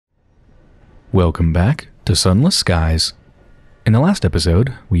Welcome back to Sunless Skies. In the last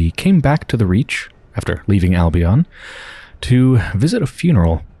episode, we came back to the Reach, after leaving Albion, to visit a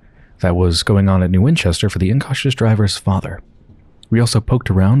funeral that was going on at New Winchester for the incautious driver's father. We also poked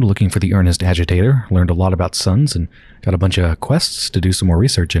around looking for the earnest agitator, learned a lot about suns, and got a bunch of quests to do some more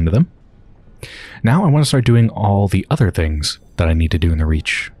research into them. Now I want to start doing all the other things that I need to do in the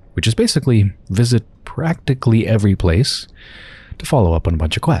Reach, which is basically visit practically every place to follow up on a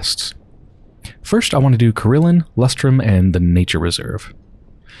bunch of quests. First, I want to do Carillon, Lustrum, and the Nature Reserve.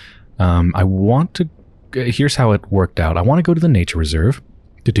 Here's how it worked out. I want to go to the Nature Reserve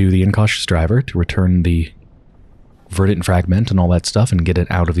to do the incautious driver, to return the verdant fragment and all that stuff and get it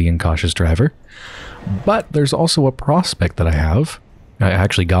out of the incautious driver. But there's also a prospect that I have. I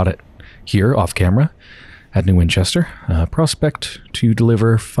actually got it here off camera at New Winchester. A prospect to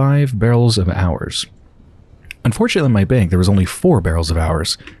deliver 5 barrels of hours. Unfortunately, in my bank, there was only 4 barrels of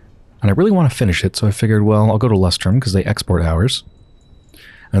hours. And I really want to finish it, so I figured, well, I'll go to Lustrum because they export hours.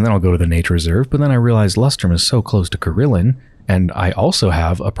 And then I'll go to the Nature Reserve, but then I realized Lustrum is so close to Carillon, and I also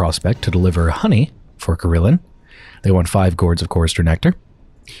have a prospect to deliver honey for Carillon. They want 5 gourds of chorister nectar.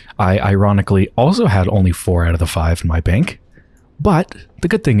 I ironically also had only 4 out of the 5 in my bank. But the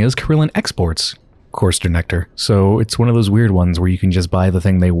good thing is Carillon exports chorister nectar, so it's one of those weird ones where you can just buy the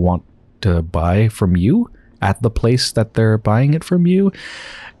thing they want to buy from you at the place that they're buying it from you.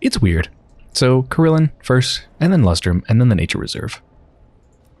 It's weird. So Carillon first, and then Lustrum, and then the Nature Reserve.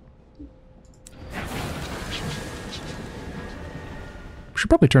 Should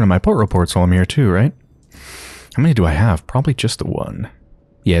probably turn on my port reports while I'm here too, right? How many do I have? Probably just the one.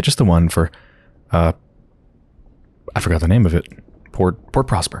 Yeah, just the one for, I forgot the name of it. Port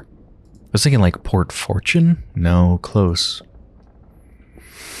Prosper. I was thinking like Port Fortune? No, close.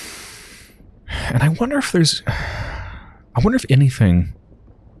 And I wonder if anything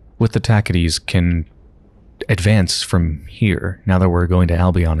with the Tackities can advance from here, now that we're going to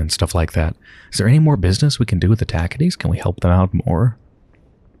Albion and stuff like that. Is there any more business we can do with the Tackities? Can we help them out more?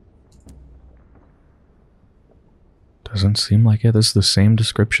 Doesn't seem like it. This is the same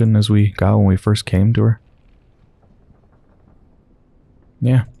description as we got when we first came to her.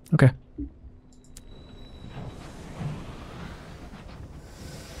 Yeah, okay.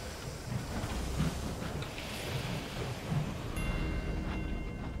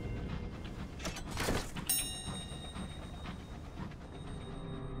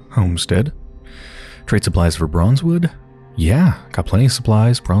 Homestead. Trade supplies for bronzewood? Yeah, got plenty of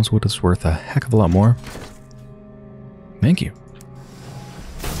supplies. Bronzewood is worth a heck of a lot more. Thank you.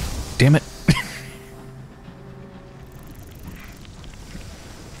 Damn it.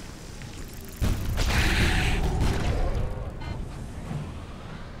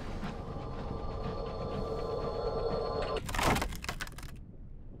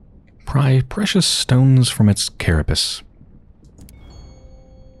 Pry precious stones from its carapace.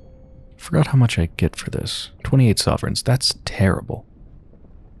 Forgot how much I get for this. 28 sovereigns. That's terrible.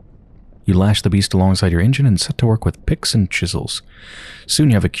 You lash the beast alongside your engine and set to work with picks and chisels.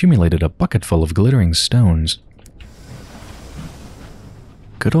 Soon you have accumulated a bucket full of glittering stones.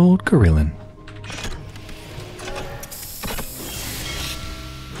 Good old Carillon.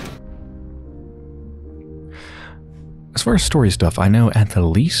 As far as story stuff, I know at the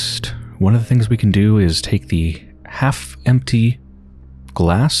least one of the things we can do is take the half-empty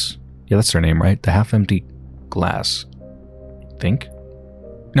glass. Yeah, that's their name, right? The half-empty glass. Think?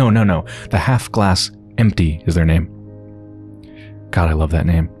 No. The half-glass empty is their name. God, I love that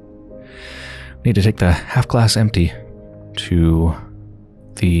name. Need to take the half-glass empty to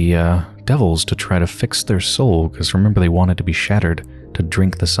the devils to try to fix their soul, because remember they wanted to be shattered to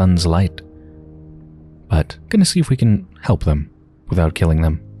drink the sun's light. But gonna see if we can help them without killing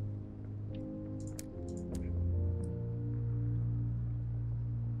them.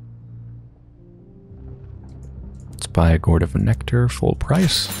 Buy a gourd of nectar, full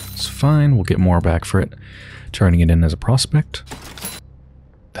price. It's fine, we'll get more back for it. Turning it in as a prospect.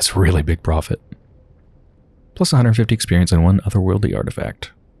 That's really big profit. Plus 150 experience and 1 otherworldly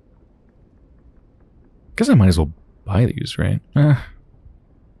artifact. Guess I might as well buy these, right?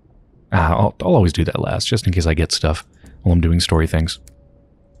 I'll always do that last, just in case I get stuff while I'm doing story things.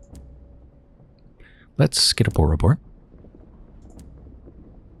 Let's get a port report.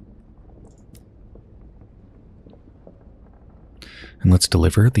 And let's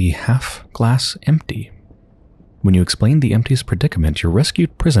deliver the half-glass empty. When you explain the empty's predicament, your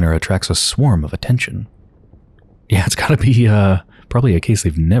rescued prisoner attracts a swarm of attention. Yeah, it's gotta be, probably a case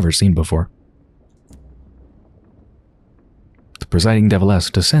they've never seen before. The presiding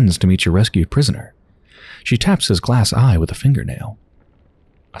deviless descends to meet your rescued prisoner. She taps his glass eye with a fingernail.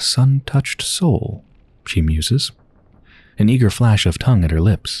 A sun-touched soul, she muses, an eager flash of tongue at her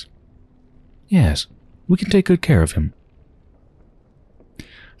lips. Yes, we can take good care of him.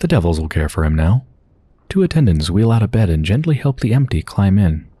 The devils will care for him now. 2 attendants wheel out of bed and gently help the empty climb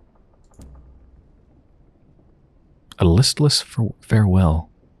in. A listless farewell.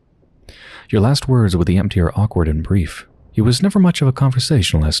 Your last words with the empty are awkward and brief. He was never much of a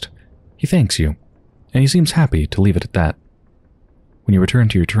conversationalist. He thanks you, and he seems happy to leave it at that. When you return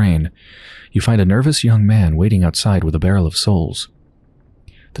to your train, you find a nervous young man waiting outside with a barrel of souls.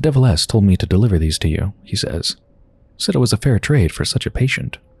 The deviless told me to deliver these to you, he says. Said it was a fair trade for such a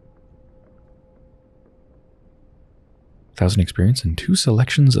patient. 1,000 experience and 2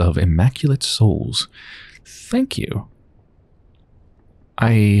 selections of immaculate souls. Thank you.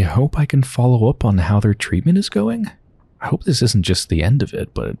 I hope I can follow up on how their treatment is going. I hope this isn't just the end of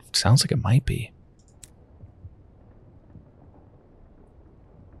it, but it sounds like it might be.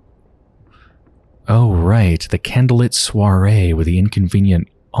 Oh, right, the candlelit soiree with the inconvenient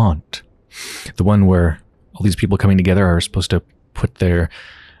aunt. The one where all these people coming together are supposed to put their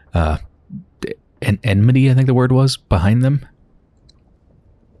enmity, I think the word was, behind them.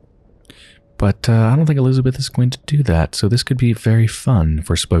 But I don't think Elizabeth is going to do that, so this could be very fun if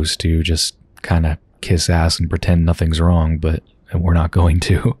we're supposed to just kind of kiss ass and pretend nothing's wrong, but we're not going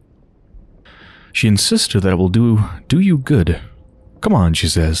to. She insisted that it will do you good. Come on, she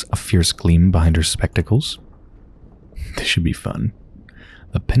says, a fierce gleam behind her spectacles. This should be fun.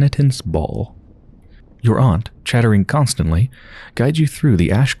 The Penitent's Ball. Your aunt, chattering constantly, guides you through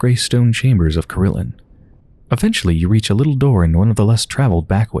the ash-gray stone chambers of Carillon. Eventually, you reach a little door in one of the less traveled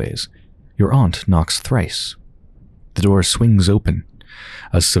backways. Your aunt knocks thrice. The door swings open.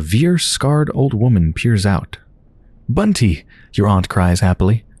 A severe, scarred old woman peers out. Bunty, your aunt cries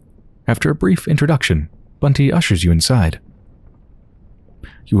happily. After a brief introduction, Bunty ushers you inside.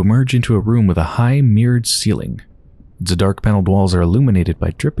 You emerge into a room with a high, mirrored ceiling. Its dark paneled walls are illuminated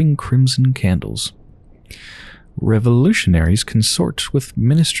by dripping crimson candles. Revolutionaries consort with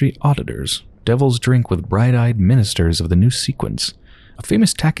ministry auditors. Devils drink with bright-eyed ministers of the new sequence. A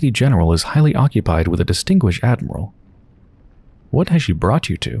famous tackety general is highly occupied with a distinguished admiral. What has she brought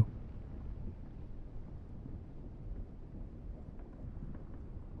you to?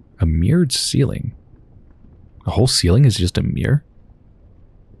 A mirrored ceiling. The whole ceiling is just a mirror?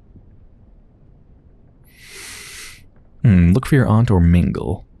 Look for your aunt or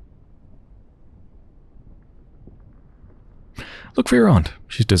mingle. Look for your aunt.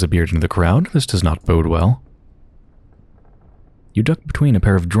 She's disappeared into the crowd. This does not bode well. You duck between a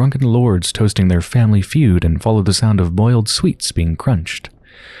pair of drunken lords toasting their family feud and follow the sound of boiled sweets being crunched.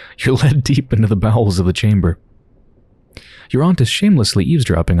 You're led deep into the bowels of the chamber. Your aunt is shamelessly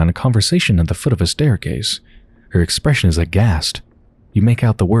eavesdropping on a conversation at the foot of a staircase. Her expression is aghast. You make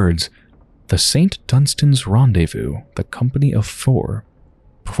out the words, "The St. Dunstan's Rendezvous, the Company of 4,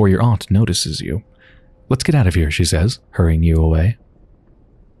 before your aunt notices you. Let's get out of here, she says, hurrying you away.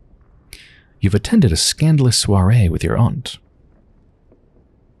 You've attended a scandalous soiree with your aunt.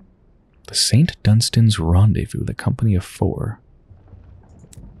 The St. Dunstan's Rendezvous, the Company of 4.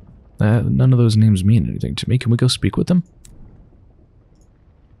 None of those names mean anything to me. Can we go speak with them?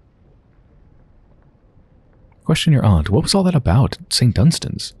 Question your aunt. What was all that about at St.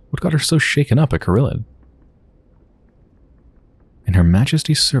 Dunstan's? What got her so shaken up at Carillon? In Her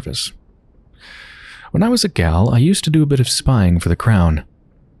Majesty's service. When I was a gal, I used to do a bit of spying for the Crown.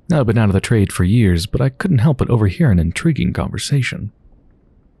 I've been out of the trade for years, but I couldn't help but overhear an intriguing conversation.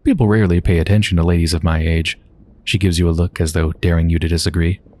 People rarely pay attention to ladies of my age. She gives you a look as though daring you to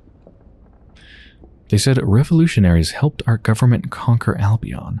disagree. They said revolutionaries helped our government conquer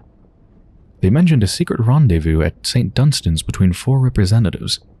Albion. They mentioned a secret rendezvous at St. Dunstan's between 4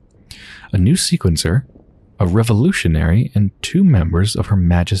 representatives. A new sequencer, a revolutionary, and 2 members of Her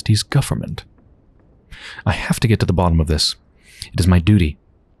Majesty's government. I have to get to the bottom of this. It is my duty.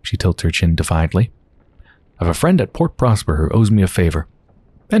 She tilts her chin defiantly. I have a friend at Port Prosper who owes me a favor.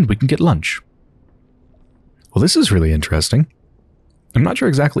 And we can get lunch. Well, this is really interesting. I'm not sure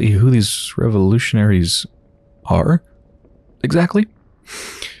exactly who these revolutionaries are. Exactly.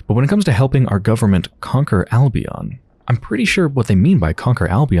 But when it comes to helping our government conquer Albion, I'm pretty sure what they mean by conquer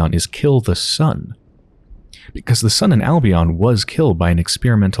Albion is kill the sun. Because the sun in Albion was killed by an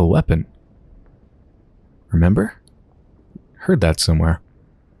experimental weapon. Remember? Heard that somewhere.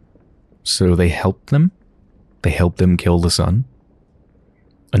 So they helped them? They helped them kill the sun?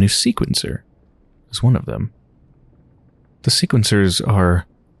 A new sequencer is one of them. The sequencers are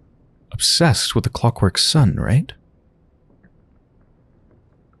obsessed with the clockwork sun, right?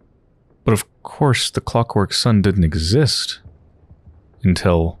 But of course the clockwork sun didn't exist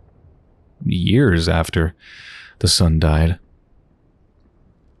until years after the sun died.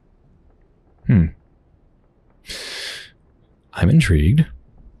 I'm intrigued.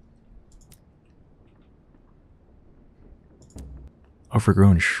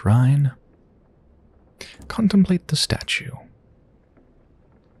 Overgrown shrine. Contemplate the statue.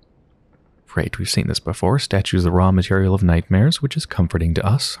 Right, we've seen this before. Statue is the raw material of nightmares, which is comforting to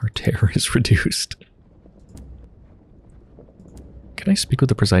us. Our terror is reduced. Can I speak with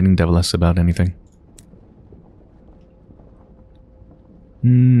the presiding deviless about anything?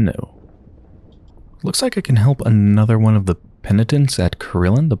 No. Looks like I can help another one of the penitents at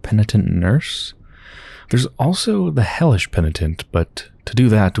Carillon, the penitent nurse. There's also the hellish penitent, but to do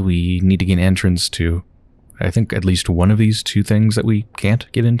that we need to gain entrance to, I think, at least one of these two things that we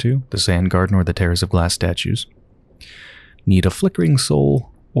can't get into, the sand garden or the terrace of glass statues. Need a flickering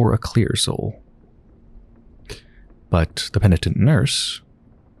soul or a clear soul. But the penitent nurse,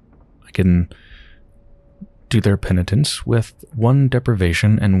 I can do their penitence with 1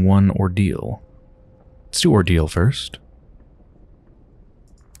 deprivation and 1 ordeal. Let's do ordeal first.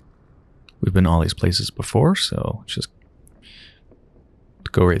 We've been all these places before, so just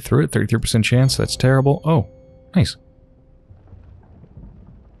go right through it. 33% chance, that's terrible. Oh, nice.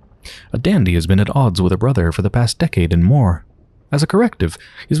 A dandy has been at odds with a brother for the past decade and more. As a corrective,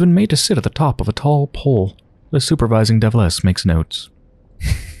 he's been made to sit at the top of a tall pole. The supervising deviless makes notes.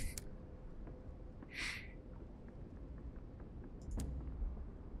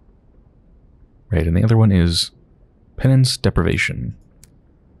 Right, and the other one is penance deprivation.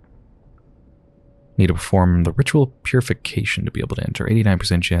 Need to perform the ritual purification to be able to enter.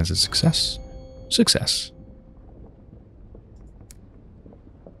 89% chance of success. Success.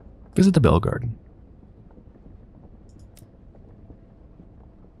 Visit the Bell Garden.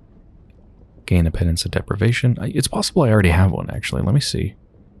 Gain a penance of deprivation. It's possible I already have one, actually. Let me see.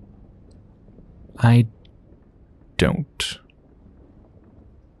 I don't.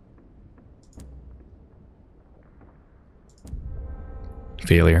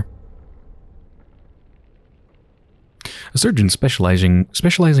 Failure. A surgeon specializing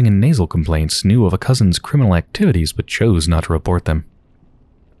in nasal complaints knew of a cousin's criminal activities but chose not to report them.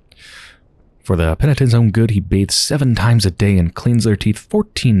 For the penitent's own good, he bathes 7 times a day and cleans their teeth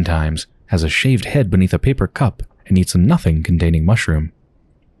 14 times, has a shaved head beneath a paper cup, and eats nothing containing mushroom.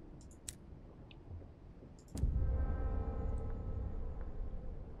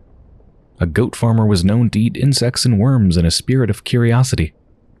 A goat farmer was known to eat insects and worms in a spirit of curiosity.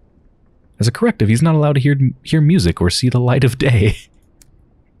 As a corrective, he's not allowed to hear music or see the light of day.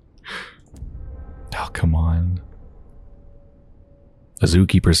 Oh, come on. A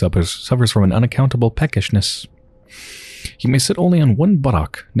zookeeper suffers from an unaccountable peckishness. He may sit only on 1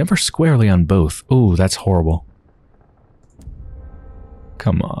 buttock, never squarely on both. Oh, that's horrible.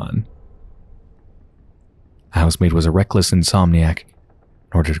 Come on. A housemaid was a reckless insomniac.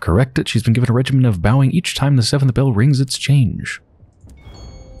 In order to correct it, she's been given a regimen of bowing each time the 7th bell rings its change.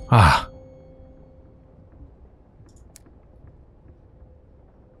 Ah.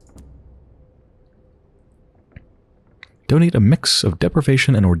 Donate a mix of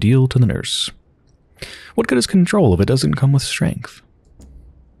deprivation and ordeal to the nurse. What good is control if it doesn't come with strength?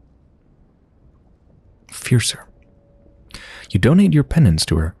 Fiercer. You donate your penance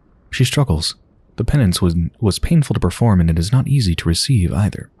to her. She struggles. The penance was painful to perform, and it is not easy to receive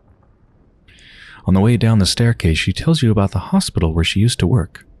either. On the way down the staircase, she tells you about the hospital where she used to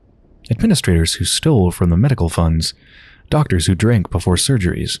work. Administrators who stole from the medical funds. Doctors who drank before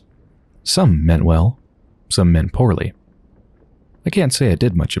surgeries. Some meant well, some meant poorly. I can't say I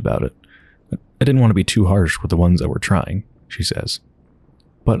did much about it. I didn't want to be too harsh with the ones that were trying, she says.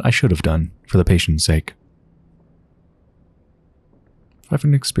 But I should have done, for the patient's sake. I have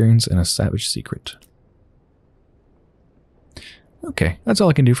an experience and a savage secret. Okay, that's all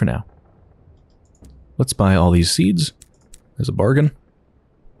I can do for now. Let's buy all these seeds. There's a bargain.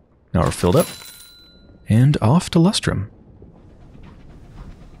 Now we're filled up. And off to Lustrum.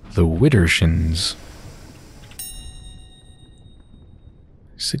 The Widdershins.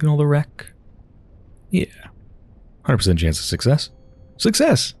 Signal the wreck? Yeah. 100% chance of success.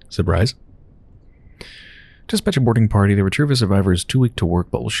 Success! Said Bryce. Dispatch a boarding party. The retriever survivor is too weak to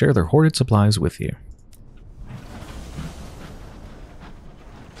work, but will share their hoarded supplies with you.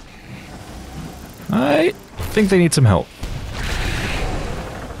 I think they need some help.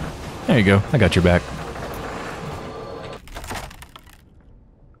 There you go. I got your back.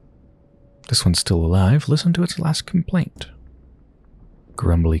 This one's still alive. Listen to its last complaint.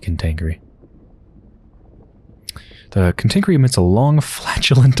 Grumbly cantankerous. The cantankerous emits a long,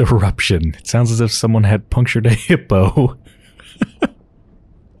 flatulent eruption. It sounds as if someone had punctured a hippo.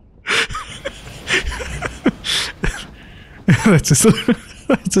 That's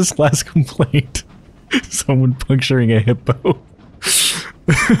his last complaint. Someone puncturing a hippo.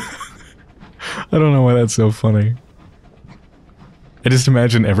 I don't know why that's so funny. I just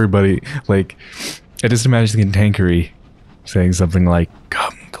imagine everybody, like, I just imagine the Tankery saying something like,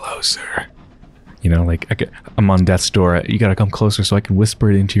 "Come closer." You know, like, I'm on death's door, you gotta come closer so I can whisper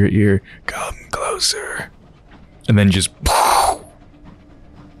it into your ear. Come closer. And then just...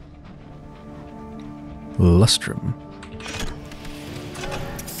 Lustrum.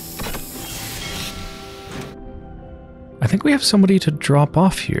 I think we have somebody to drop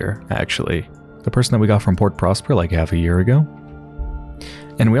off here, actually. The person that we got from Port Prosper like half a year ago.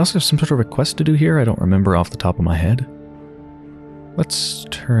 And we also have some sort of a quest to do here. I don't remember off the top of my head. Let's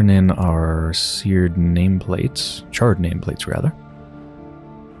turn in our seared nameplates. Charred nameplates, rather.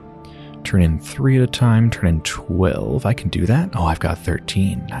 Turn in 3 at a time. Turn in 12. I can do that. Oh, I've got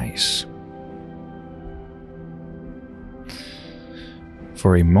 13. Nice.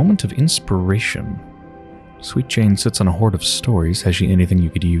 For a moment of inspiration. Sweet Jane sits on a hoard of stories. Has she anything you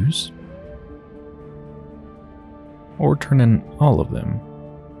could use? Or turn in all of them.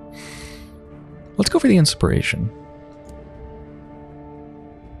 Let's go for the inspiration.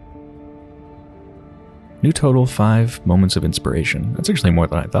 New total, 5 moments of inspiration. That's actually more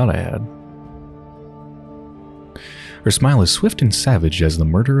than I thought I had. Her smile is swift and savage as the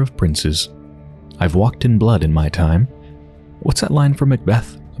murder of princes. I've walked in blood in my time. What's that line from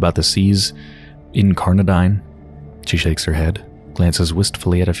Macbeth about the seas incarnadine? She shakes her head, glances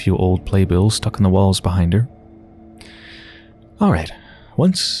wistfully at a few old playbills stuck in the walls behind her. Alright,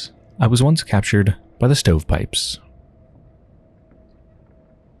 I was once captured by the stovepipes.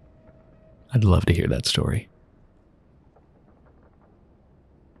 I'd love to hear that story.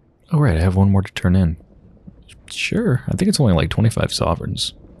 Alright, I have one more to turn in. Sure, I think it's only like 25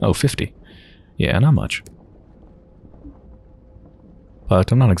 sovereigns. Oh, 50. Yeah, not much. But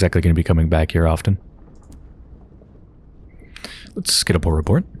I'm not exactly going to be coming back here often. Let's get a pull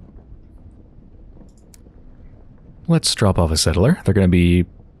report. Let's drop off a settler. They're going to be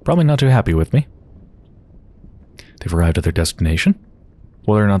probably not too happy with me. They've arrived at their destination.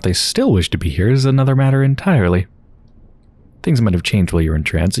 Whether or not they still wish to be here is another matter entirely. Things might have changed while you're in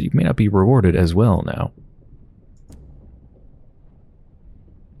transit. You may not be rewarded as well now.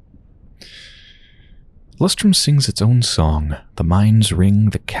 Lustrum sings its own song. The mines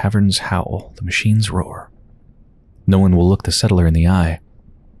ring, the caverns howl, the machines roar. No one will look the settler in the eye.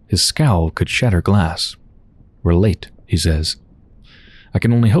 His scowl could shatter glass. We're late, he says. I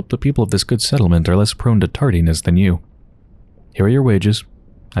can only hope the people of this good settlement are less prone to tardiness than you. Here are your wages.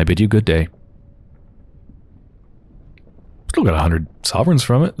 I bid you good day. Still got 100 sovereigns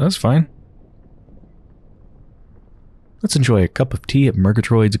from it. That's fine. Let's enjoy a cup of tea at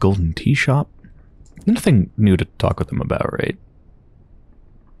Murgatroyd's Golden Tea Shop. Nothing new to talk with them about, right?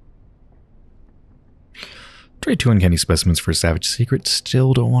 Trade 2 uncanny specimens for a savage secret.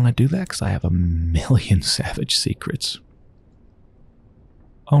 Still don't want to do that because I have a million savage secrets.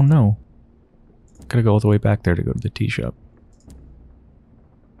 Oh no. Gotta go all the way back there to go to the tea shop.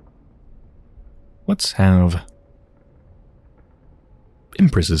 Let's have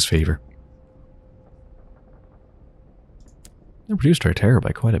Empress's favor. They reduced our terror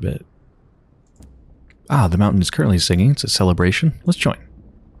by quite a bit. Ah, the mountain is currently singing. It's a celebration. Let's join.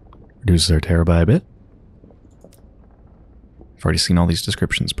 Reduces our terror by a bit. I've already seen all these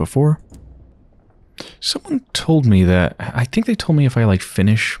descriptions before. Someone told me that, I think they told me if I like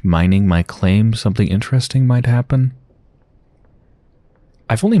finish mining my claim, something interesting might happen.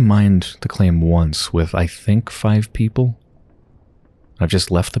 I've only mined the claim once with, I think, 5 people. I've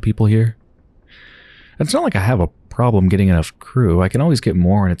just left the people here. It's not like I have a problem getting enough crew. I can always get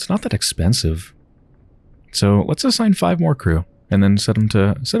more, and it's not that expensive. So let's assign 5 more crew, and then set them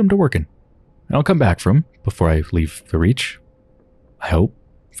to working. And I'll come back for them before I leave the Reach. I hope,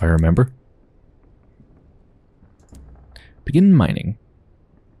 if I remember. Begin mining.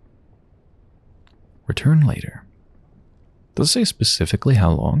 Return later. Does it say specifically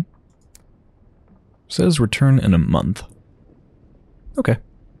how long? It says return in a month. Okay.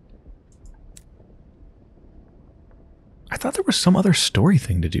 I thought there was some other story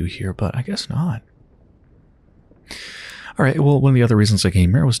thing to do here, but I guess not. Alright, well, one of the other reasons I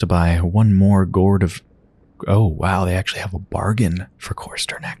came here was to buy 1 more gourd of... Oh, wow, they actually have a bargain for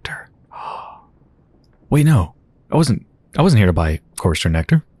Corster Nectar. Wait, no. I wasn't here to buy Corster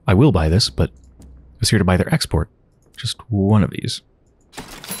Nectar. I will buy this, but I was here to buy their export. Just 1 of these.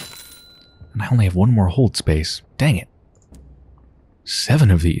 And I only have 1 more hold space. Dang it.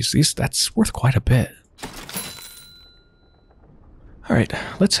 7 of these. That's worth quite a bit. Alright,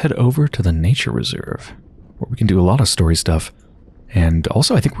 let's head over to the nature reserve, where we can do a lot of story stuff. And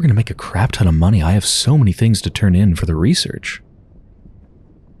also, I think we're going to make a crap ton of money. I have so many things to turn in for the research.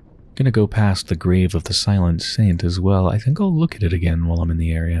 Going to go past the grave of the Silent Saint as well. I think I'll look at it again while I'm in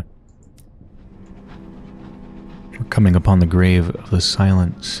the area. We're coming upon the grave of the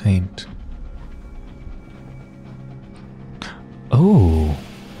Silent Saint. Oh.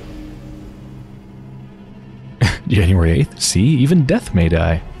 January 8th. See, even death may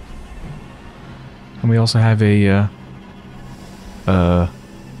die. And we also have a,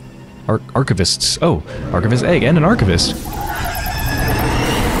 archivists. Oh, archivist egg and an archivist.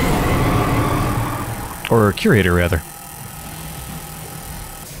 Or a curator, rather.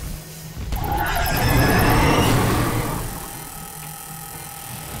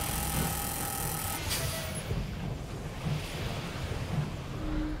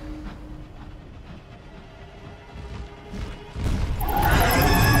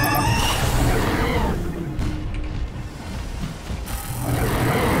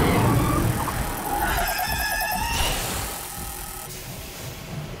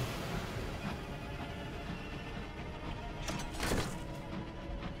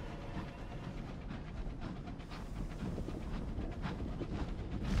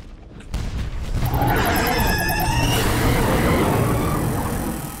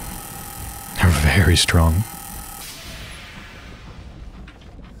 Very strong.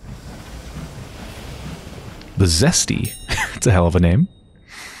 The Zesty. It's a hell of a name.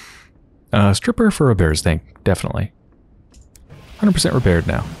 Stripper for a bear's thing, definitely. 100% repaired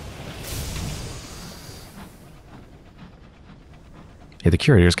now. Yeah, the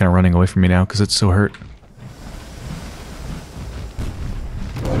curator's kind of running away from me now because it's so hurt.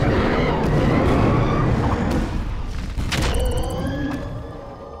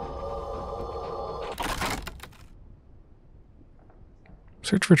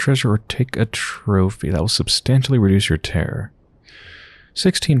 Search for treasure or take a trophy. That will substantially reduce your terror.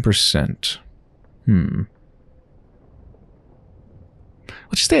 16%.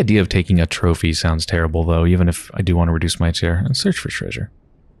 Just the idea of taking a trophy sounds terrible, though, even if I do want to reduce my terror. And search for treasure.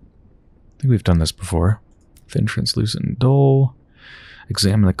 I think we've done this before. Thin, translucent, dull.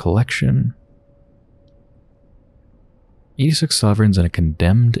 Examine the collection. 86 sovereigns and a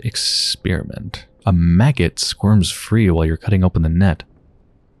condemned experiment. A maggot squirms free while you're cutting open the net.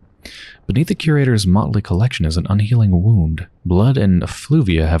 Beneath the curator's motley collection is an unhealing wound. Blood and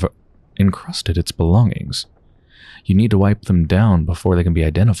effluvia have encrusted its belongings. You need to wipe them down before they can be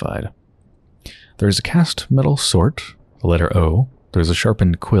identified. There is a cast metal sort, the letter O. There's a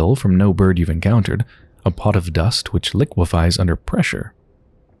sharpened quill from no bird you've encountered. A pot of dust which liquefies under pressure.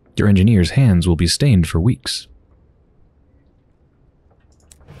 Your engineer's hands will be stained for weeks.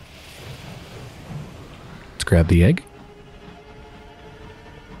 Let's grab the egg.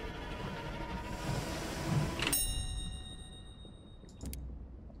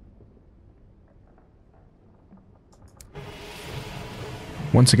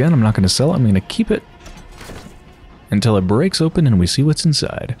 Once again, I'm not going to sell it. I'm going to keep it until it breaks open and we see what's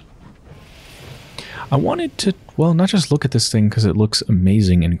inside. I wanted to, well, not just look at this thing because it looks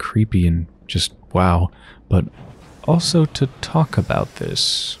amazing and creepy and just wow, but also to talk about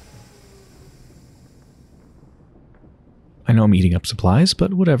this. I know I'm eating up supplies,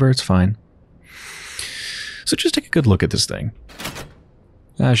 but whatever, it's fine. So just take a good look at this thing.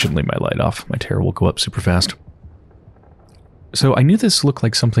 I shouldn't leave my light off. My terror will go up super fast. So I knew this looked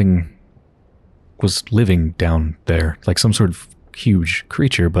like something was living down there, like some sort of huge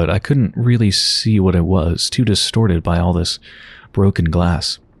creature, but I couldn't really see what it was, too distorted by all this broken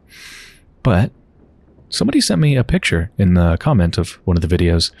glass. But somebody sent me a picture in the comment of one of the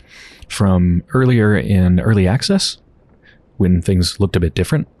videos from earlier in early access, when things looked a bit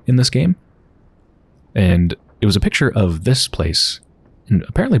different in this game. And it was a picture of this place, and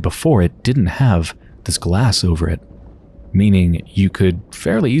apparently before it didn't have this glass over it. Meaning you could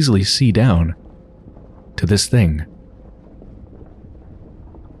fairly easily see down to this thing.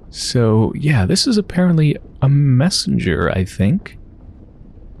 So, yeah, this is apparently a messenger, I think.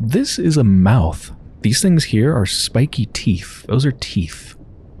 This is a mouth. These things here are spiky teeth. Those are teeth.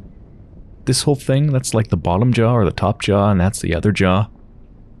 This whole thing, that's like the bottom jaw or the top jaw, and that's the other jaw.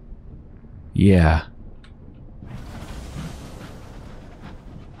 Yeah.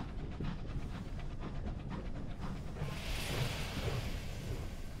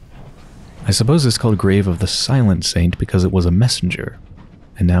 I suppose it's called Grave of the Silent Saint because it was a messenger,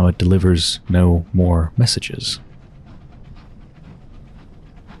 and now it delivers no more messages.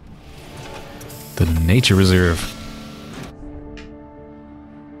 The Nature Reserve.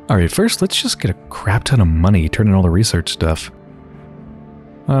 Alright, first let's just get a crap ton of money, turn in all the research stuff.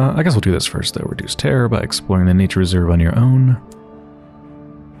 I guess we'll do this first though. Reduce terror by exploring the Nature Reserve on your own.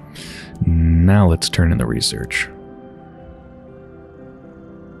 Now let's turn in the research.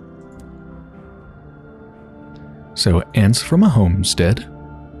 So, ants from a homestead,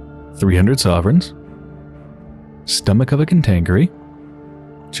 300 sovereigns, stomach of a cantankery,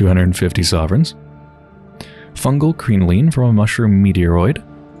 250 sovereigns, fungal crinoline from a mushroom meteoroid,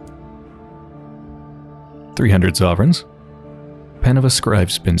 300 sovereigns, pen of a scribe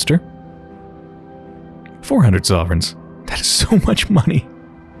spinster, 400 sovereigns. That is so much money.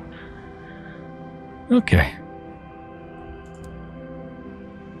 Okay.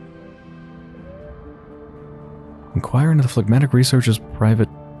 Inquire into the phlegmatic researcher's private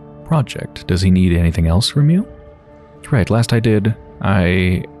project. Does he need anything else from you? Right, last I did,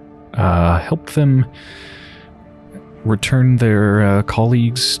 I helped them return their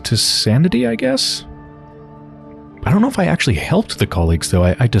colleagues to sanity, I guess? I don't know if I actually helped the colleagues, though.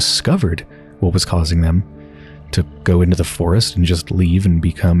 I discovered what was causing them to go into the forest and just leave and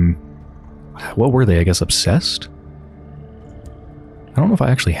become... What were they, I guess, obsessed? I don't know if I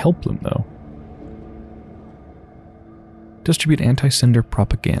actually helped them, though. Distribute anti-cinder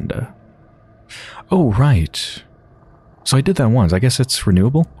propaganda. Oh, right. So I did that once. I guess it's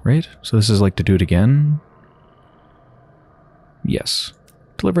renewable, right? So this is like to do it again? Yes.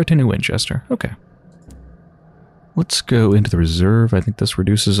 Deliver it to New Winchester. Okay. Let's go into the reserve. I think this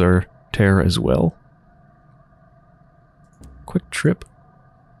reduces our terror as well. Quick trip.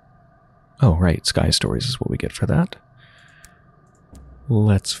 Oh, right. Sky Stories is what we get for that.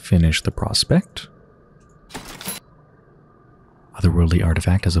 Let's finish the prospect. Otherworldly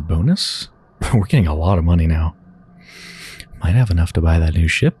artifact as a bonus. We're getting a lot of money now. Might have enough to buy that new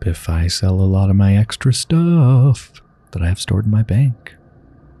ship if I sell a lot of my extra stuff that I have stored in my bank.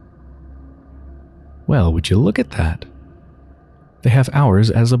 Well, would you look at that? They have ours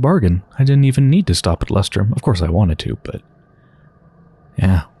as a bargain. I didn't even need to stop at Lustrum. Of course I wanted to, but...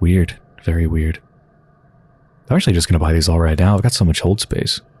 Yeah, weird. Very weird. I'm actually just going to buy these all right now. I've got so much hold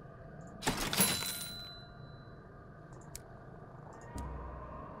space.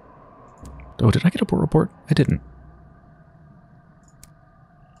 Oh, did I get a port report? I didn't.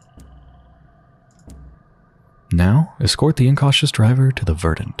 Now, escort the incautious driver to the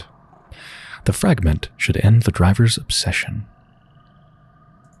Verdant. The fragment should end the driver's obsession.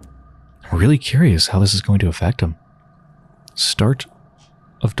 I'm really curious how this is going to affect him. Start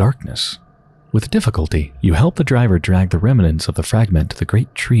of darkness. With difficulty, you help the driver drag the remnants of the fragment to the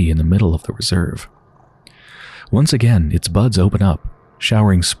great tree in the middle of the reserve. Once again, its buds open up,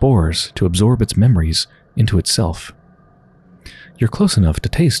 showering spores to absorb its memories into itself. You're close enough to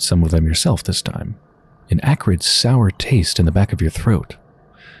taste some of them yourself this time. An acrid, sour taste in the back of your throat.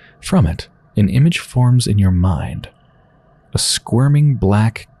 From it, an image forms in your mind. A squirming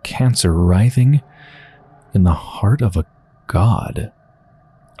black cancer writhing in the heart of a god.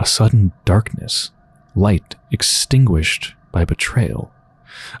 A sudden darkness, light extinguished by betrayal.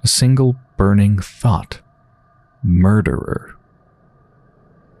 A single burning thought. Murderer.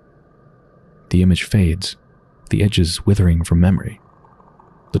 The image fades, the edges withering from memory.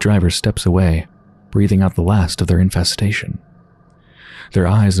 The driver steps away, breathing out the last of their infestation. Their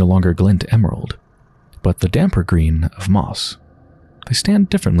eyes no longer glint emerald, but the damper green of moss. They stand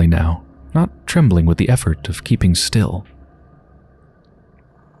differently now, not trembling with the effort of keeping still.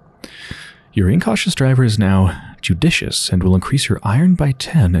 Your incautious driver is now judicious and will increase your iron by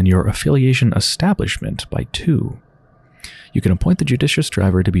 10 and your affiliation establishment by 2. You can appoint the judicious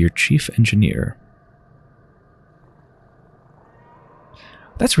driver to be your chief engineer.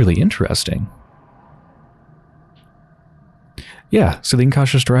 That's really interesting. Yeah, so the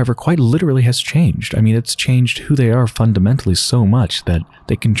incautious driver quite literally has changed. I mean, it's changed who they are fundamentally so much that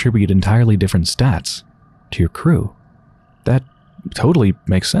they contribute entirely different stats to your crew. That totally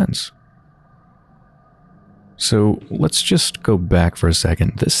makes sense. So let's just go back for a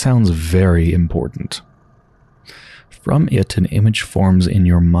second. This sounds very important. From it, an image forms in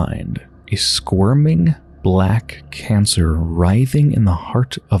your mind. A squirming black cancer writhing in the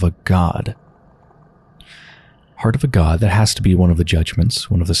heart of a god. Heart of a god, that has to be one of the judgments,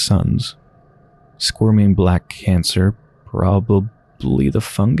 one of the suns. Squirming black cancer, probably the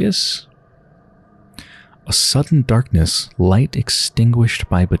fungus? A sudden darkness, light extinguished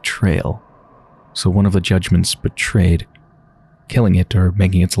by betrayal. So one of the judgments betrayed, killing it or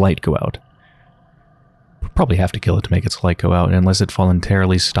making its light go out. We'll probably have to kill it to make its light go out, unless it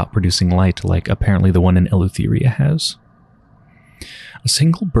voluntarily stopped producing light, like apparently the one in Eleutheria has. A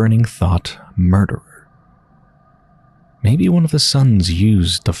single burning thought, murderer. Maybe one of the suns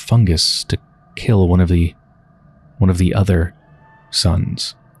used the fungus to kill one of the other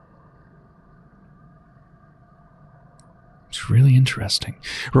suns. It's really interesting.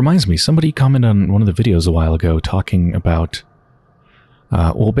 Reminds me, somebody commented on one of the videos a while ago talking about,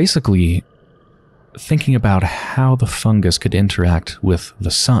 well, basically thinking about how the fungus could interact with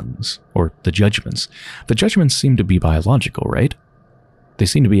the suns, or the judgments. The judgments seem to be biological, right? They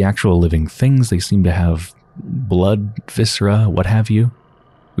seem to be actual living things. They seem to have blood, viscera, what have you.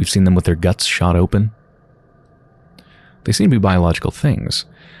 We've seen them with their guts shot open. They seem to be biological things.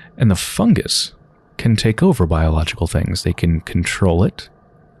 And the fungus can take over biological things. They can control it.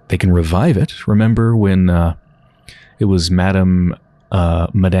 They can revive it. Remember when it was Madame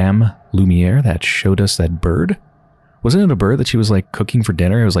Lumiere that showed us that bird? Wasn't it a bird that she was like cooking for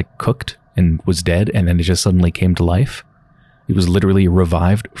dinner? It was like cooked and was dead, and then it just suddenly came to life. It was literally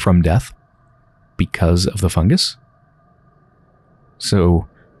revived from death because of the fungus. So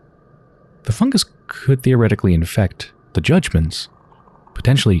the fungus could theoretically infect the judgments,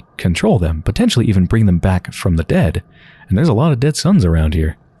 potentially control them, potentially even bring them back from the dead. And there's a lot of dead suns around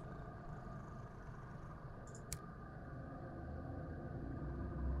here.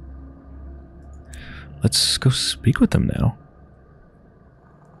 Let's go speak with them now.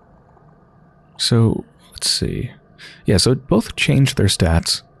 So, let's see. Yeah, so it both change their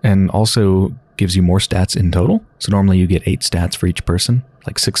stats and also gives you more stats in total. So normally you get 8 stats for each person,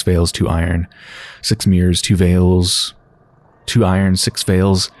 like 6 veils, 2 iron, 6 mirrors, 2 veils, 2 iron, 6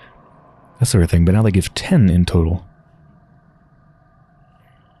 veils, that sort of thing. But now they give 10 in total.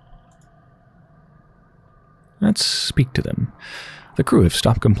 Let's speak to them. The crew have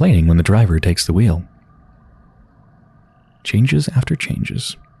stopped complaining when the driver takes the wheel. Changes after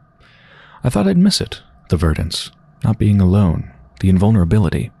changes. I thought I'd miss it, the verdance, not being alone, the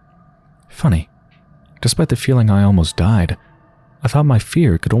invulnerability. Funny, despite the feeling I almost died, I thought my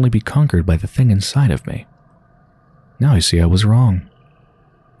fear could only be conquered by the thing inside of me. Now I see I was wrong.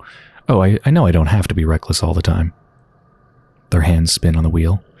 Oh, I know I don't have to be reckless all the time. Their hands spin on the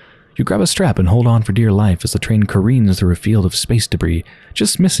wheel. You grab a strap and hold on for dear life as the train careens through a field of space debris,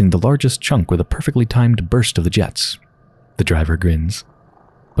 just missing the largest chunk with a perfectly timed burst of the jets. The driver grins.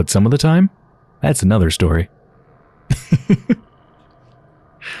 But some of the time, that's another story. I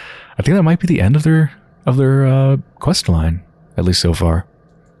think that might be the end of their quest line, at least so far.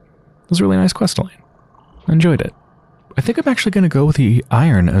 It was a really nice quest line. I enjoyed it. I think I'm actually going to go with the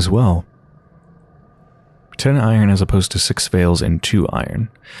iron as well. 10 iron as opposed to 6 veils and 2 iron.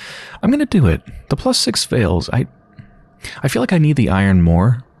 I'm going to do it. The plus 6 veils, I feel like I need the iron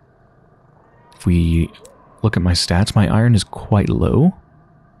more. If we look at my stats, my iron is quite low.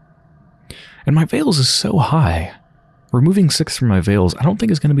 And my veils is so high. Removing 6 from my veils, I don't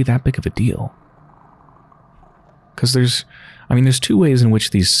think is going to be that big of a deal. Because there's 2 ways in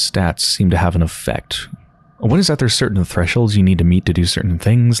which these stats seem to have an effect. One is that there's certain thresholds you need to meet to do certain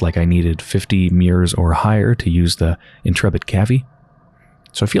things, like I needed 50 mirrors or higher to use the Intrepid Cavi.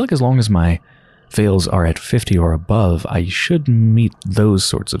 So I feel like as long as my veils are at 50 or above, I should meet those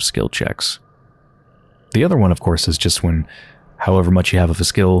sorts of skill checks. The other one, of course, is just when however much you have of a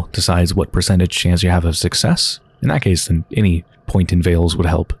skill decides what percentage chance you have of success. In that case, then any point in veils would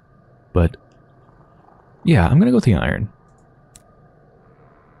help. But yeah, I'm going to go with the iron.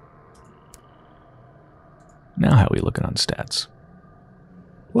 Now how are we looking on stats?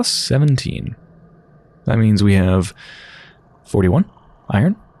 Plus 17. That means we have 41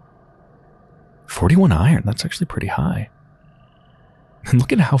 iron. 41 iron, that's actually pretty high. And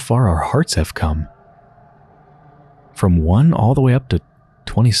look at how far our hearts have come. From 1 all the way up to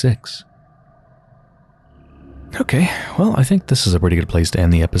 26. Okay, well, I think this is a pretty good place to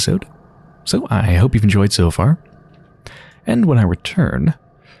end the episode. So I hope you've enjoyed so far. And when I return,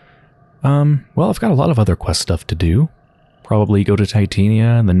 well, I've got a lot of other quest stuff to do. Probably go to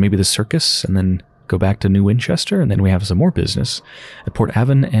Titania, and then maybe the circus, and then go back to New Winchester, and then we have some more business at Port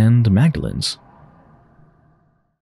Avon and Magdalene's.